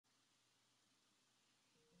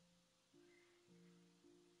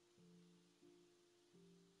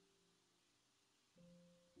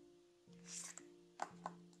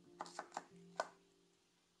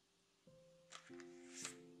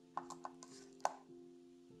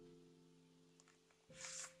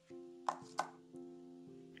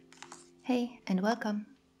Hey and welcome!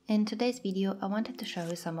 In today's video I wanted to show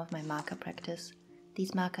you some of my marker practice.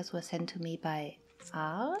 These markers were sent to me by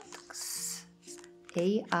Artx,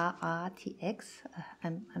 A-R-R-T-X,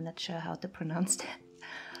 I'm not sure how to pronounce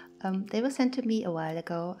that. They were sent to me a while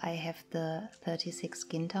ago. I have the 36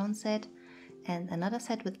 skin tone set and another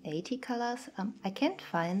set with 80 colors. I can't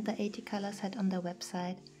find the 80 color set on their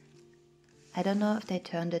website. I don't know if they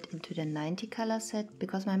turned it into the 90 color set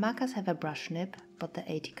because my markers have a brush nib, but the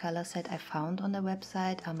 80 color set I found on the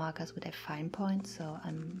website are markers with a fine point, so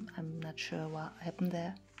I'm not sure what happened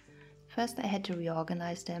there. First I had to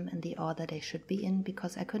reorganize them in the order they should be in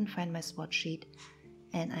because I couldn't find my swatch sheet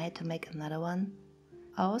and I had to make another one.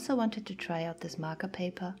 I also wanted to try out this marker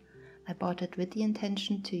paper. I bought it with the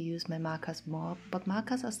intention to use my markers more, but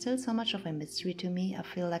markers are still so much of a mystery to me. I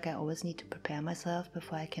feel like I always need to prepare myself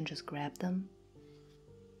before I can just grab them.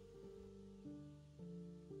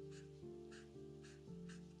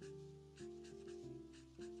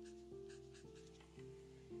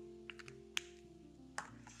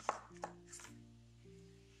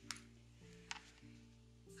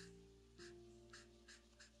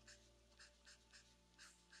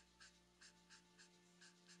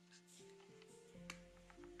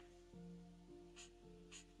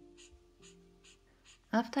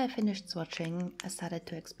 After I finished swatching, I started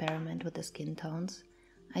to experiment with the skin tones.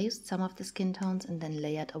 I used some of the skin tones and then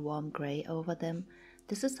layered a warm grey over them.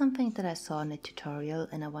 This is something that I saw in a tutorial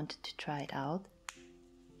and I wanted to try it out.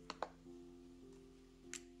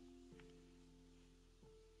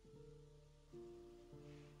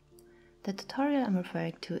 The tutorial I'm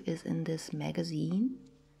referring to is in this magazine.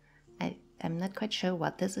 I'm not quite sure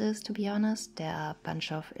what this is, to be honest. There are a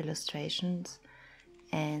bunch of illustrations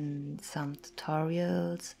and some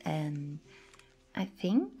tutorials and I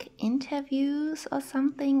think interviews or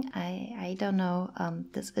something. I don't know.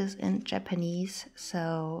 This is in Japanese,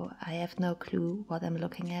 so I have no clue what I'm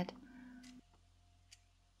looking at.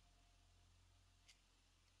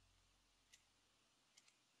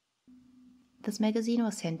 This magazine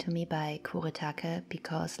was sent to me by Kuretake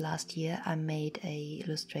because last year I made a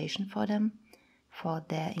illustration for them for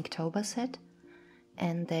their Inktober set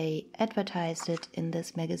and they advertised it in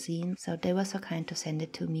this magazine, so they were so kind to send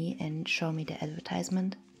it to me and show me the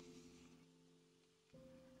advertisement.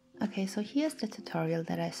 Okay, so here's the tutorial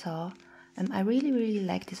that I saw. I really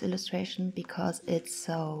like this illustration because it's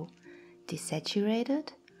so desaturated.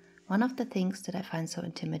 One of the things that I find so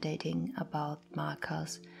intimidating about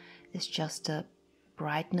markers is just the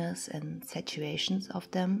brightness and saturations of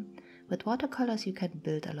them. With watercolors you can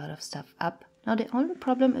build a lot of stuff up. Now the only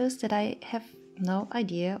problem is that I have no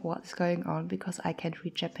idea what's going on because I can't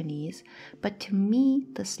read Japanese, but to me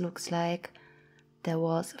this looks like there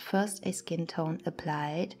was first a skin tone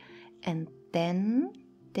applied and then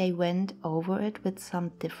they went over it with some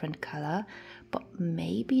different color, but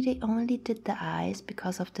maybe they only did the eyes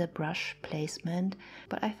because of the brush placement.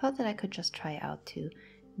 But I thought that I could just try out to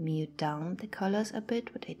mute down the colors a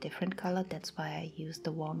bit with a different color. That's why I used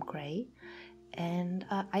the warm gray. And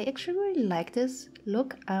I actually really like this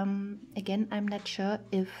look. Again, I'm not sure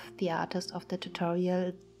if the artist of the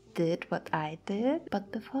tutorial did what I did,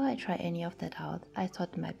 but before I try any of that out, I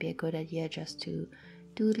thought it might be a good idea just to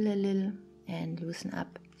doodle a little and loosen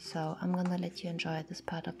up. So I'm gonna let you enjoy this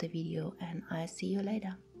part of the video and I'll see you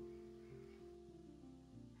later.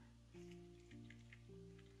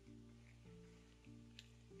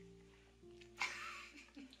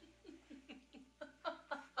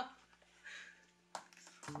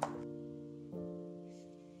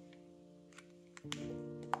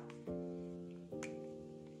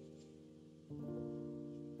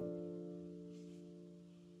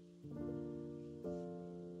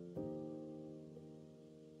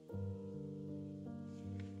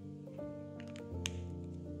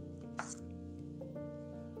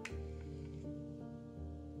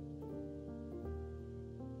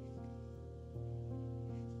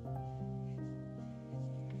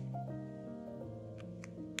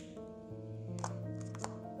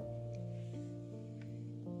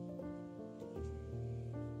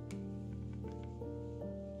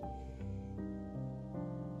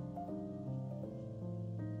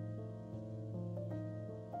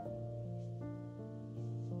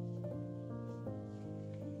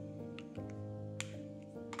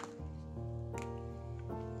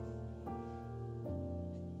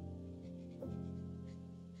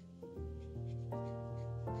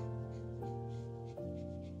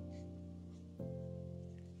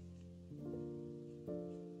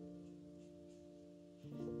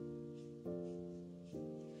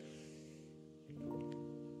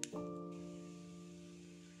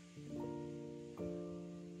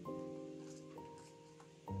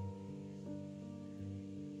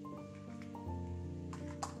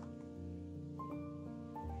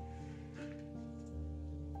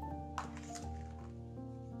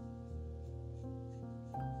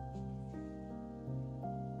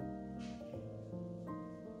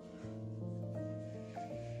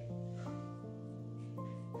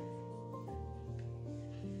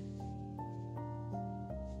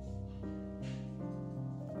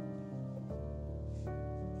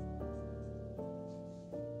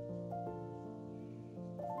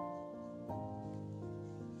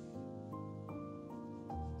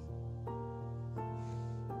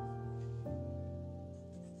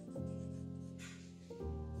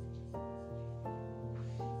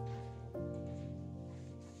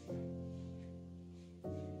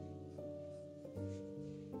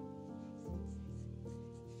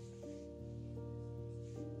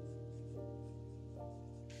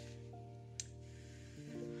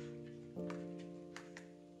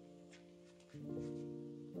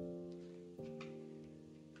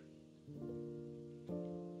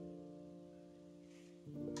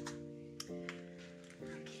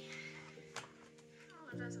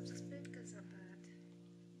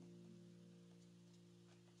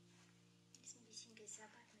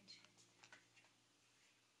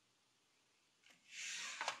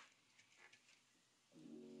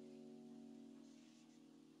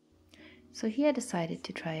 So here I decided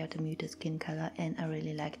to try out a muted skin color, and I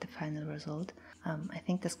really like the final result. I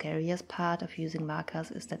think the scariest part of using markers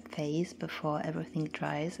is that phase before everything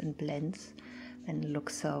dries and blends and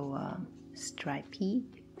looks so stripy.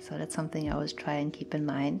 So that's something I always try and keep in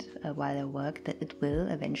mind while I work, that it will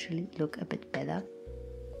eventually look a bit better.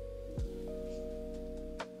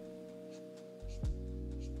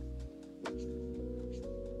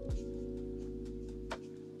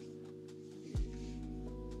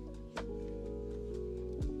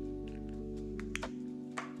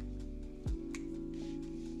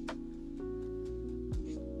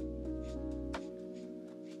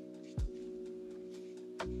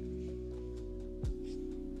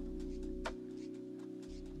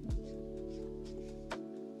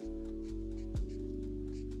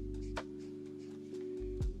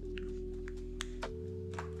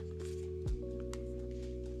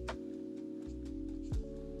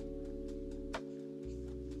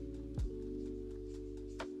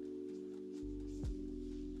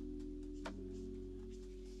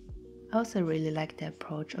 I also really like the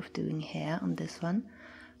approach of doing hair on this one.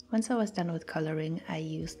 Once I was done with coloring, I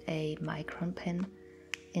used a Micron pen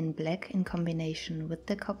in black in combination with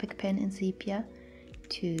the Copic pen in sepia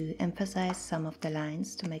to emphasize some of the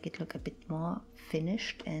lines to make it look a bit more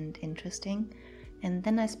finished and interesting. And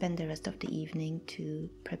then I spent the rest of the evening to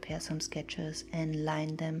prepare some sketches and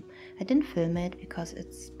line them. I didn't film it because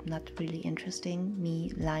it's not really interesting,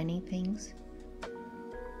 me lining things.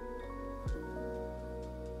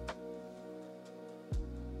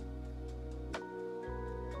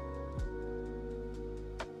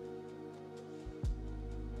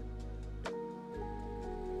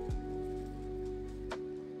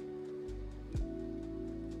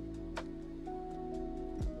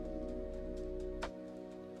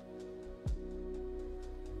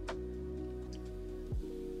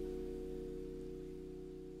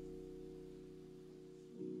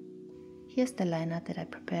 Here's the liner that I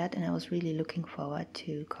prepared, and I was really looking forward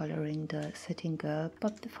to coloring the sitting girl,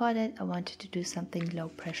 but before that I wanted to do something low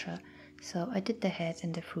pressure, so I did the head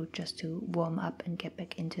and the fruit just to warm up and get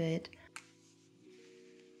back into it.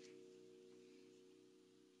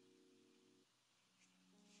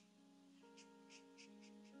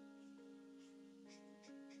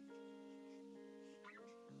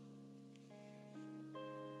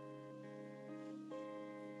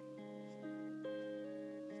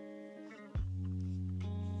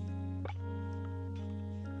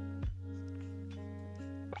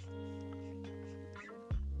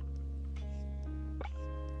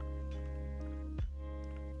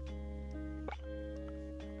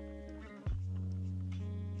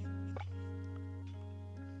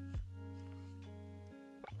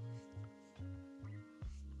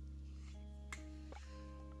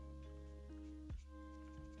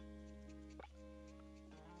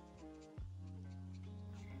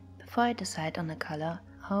 Before I decide on a color,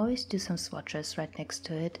 I always do some swatches right next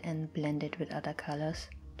to it and blend it with other colors,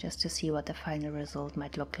 just to see what the final result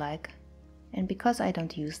might look like. And because I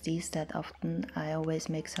don't use these that often, I always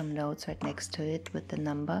make some notes right next to it with the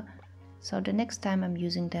number. So the next time I'm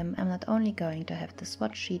using them, I'm not only going to have the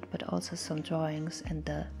swatch sheet, but also some drawings and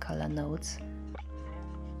the color notes.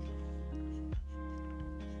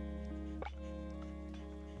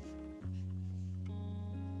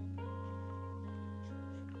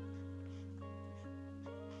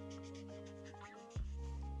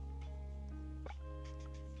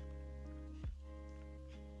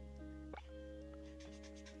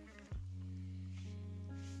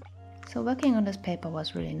 So working on this paper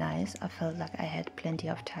was really nice. I felt like I had plenty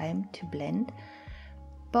of time to blend,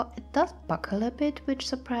 but it does buckle a bit, which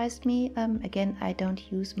surprised me. Again, I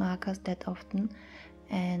don't use markers that often,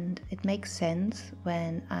 and it makes sense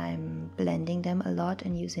when I'm blending them a lot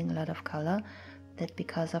and using a lot of color, that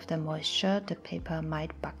because of the moisture the paper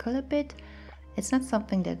might buckle a bit. It's not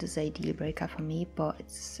something that is a deal breaker for me, but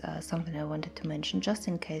it's something I wanted to mention just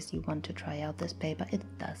in case you want to try out this paper. It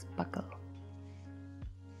does buckle.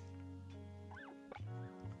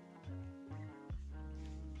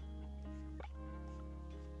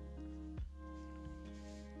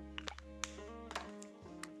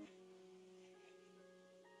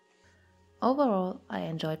 Overall, I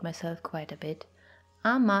enjoyed myself quite a bit.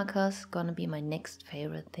 Are markers gonna be my next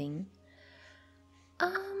favorite thing?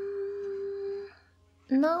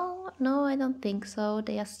 No, I don't think so.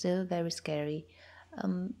 They are still very scary.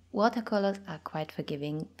 Watercolors are quite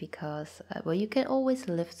forgiving because, well, you can always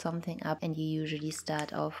lift something up, and you usually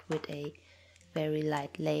start off with a very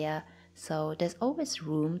light layer, so there's always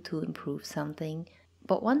room to improve something.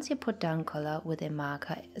 But once you put down color with a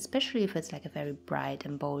marker, especially if it's like a very bright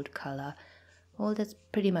and bold color, Well, that's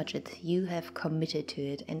pretty much it. You have committed to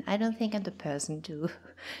it, and I don't think I'm the person to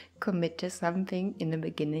commit to something in the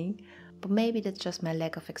beginning, but maybe that's just my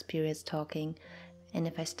lack of experience talking, and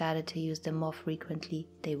if I started to use them more frequently,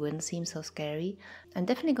 they wouldn't seem so scary. I'm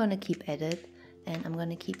definitely gonna keep at it, and I'm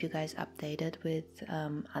gonna keep you guys updated with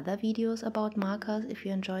other videos about markers if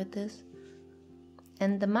you enjoyed this.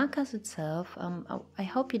 And the markers itself, I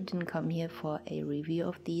hope you didn't come here for a review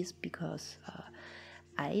of these, because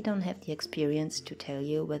I don't have the experience to tell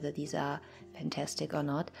you whether these are fantastic or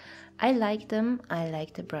not. I like them, I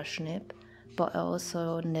like the brush nib, but I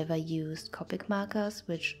also never used Copic markers,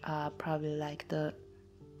 which are probably like the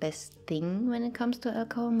best thing when it comes to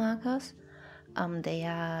alcohol markers. They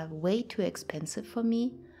are way too expensive for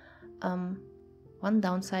me. One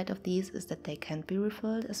downside of these is that they can't be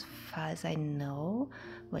refilled as far as I know.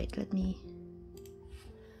 Wait, let me...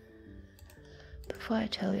 Before I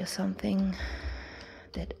tell you something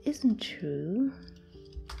that isn't true,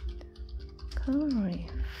 can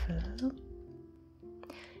refill?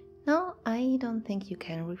 No, I don't think you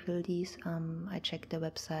can refill these. I checked the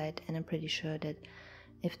website and I'm pretty sure that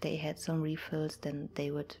if they had some refills, then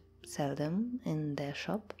they would sell them in their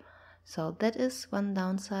shop. So that is one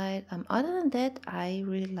downside. Other than that, I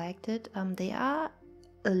really liked it. They are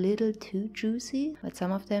a little too juicy, but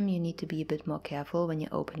some of them you need to be a bit more careful when you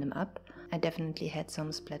open them up. I definitely had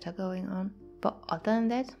some splatter going on. But other than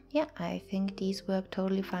that, yeah, I think these work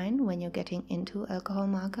totally fine when you're getting into alcohol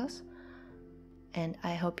markers. And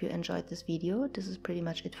I hope you enjoyed this video. This is pretty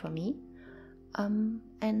much it for me.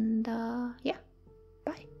 Yeah,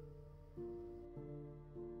 bye.